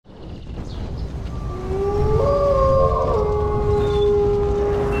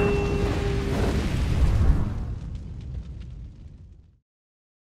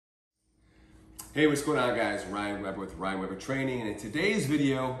Hey, what's going on, guys? Ryan Weber with Ryan Weber Training, and in today's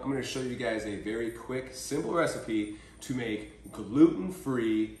video, I'm going to show you guys a very quick, simple recipe to make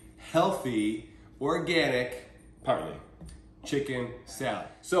gluten-free, healthy, organic, chicken salad.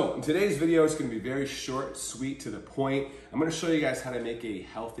 So in today's video, it's going to be very short, sweet, to the point. I'm going to show you guys how to make a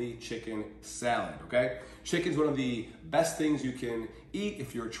healthy chicken salad, okay? Chicken's one of the best things you can eat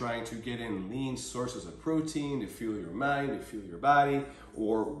if you're trying to get in lean sources of protein to fuel your mind, to fuel your body,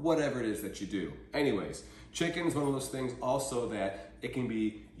 or whatever it is that you do. Anyways, chicken is one of those things also that it can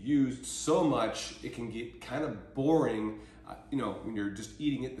be used so much, it can get kind of boring when you're just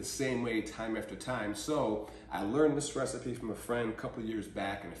eating it the same way time after time. So I learned this recipe from a friend a couple of years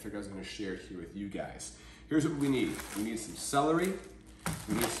back, and I figured I was going to share it here with you guys. Here's what we need. We need some celery,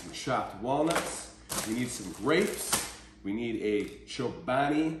 we need some chopped walnuts, we need some grapes, we need a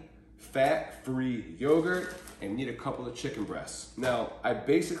Chobani fat-free yogurt, and need a couple of chicken breasts. Now, I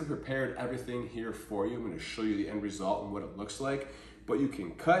basically prepared everything here for you. I'm going to show you the end result and what it looks like, but you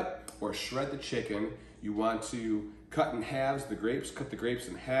can cut or shred the chicken. You want to cut in halves the grapes, cut the grapes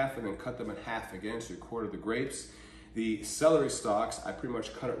in half, and then cut them in half again, so you quarter the grapes. The celery stalks, I pretty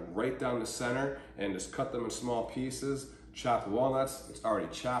much cut it right down the center and just cut them in small pieces. Chopped walnuts, it's already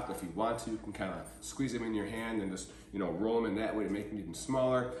chopped. If you want to, you can kind of squeeze them in your hand and just roll them in that way to make them even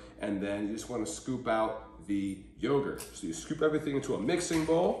smaller. And then you just want to scoop out the yogurt. So you scoop everything into a mixing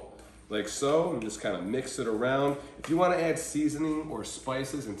bowl, like so, and just kind of mix it around. If you want to add seasoning or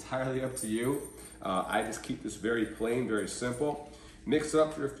spices, entirely up to you. I just keep this very plain, very simple. Mix it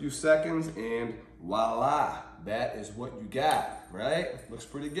up for a few seconds, and voila, that is what you got, right? Looks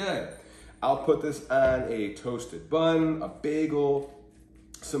pretty good. I'll put this on a toasted bun, a bagel,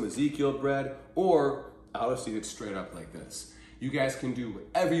 some Ezekiel bread, or I'll just eat it straight up like this. You guys can do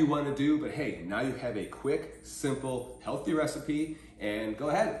whatever you want to do, but hey, now you have a quick, simple, healthy recipe, and go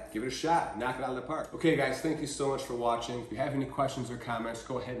ahead, give it a shot, knock it out of the park. Okay guys, thank you so much for watching. If you have any questions or comments,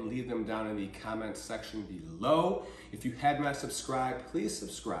 go ahead and leave them down in the comment section below. If you have not subscribed, please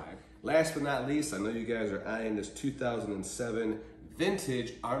subscribe. Last but not least, I know you guys are eyeing this 2007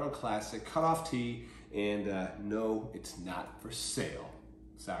 vintage Arnold Classic cutoff tee, and no, it's not for sale.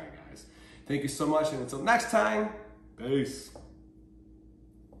 Sorry guys. Thank you so much, and until next time, peace.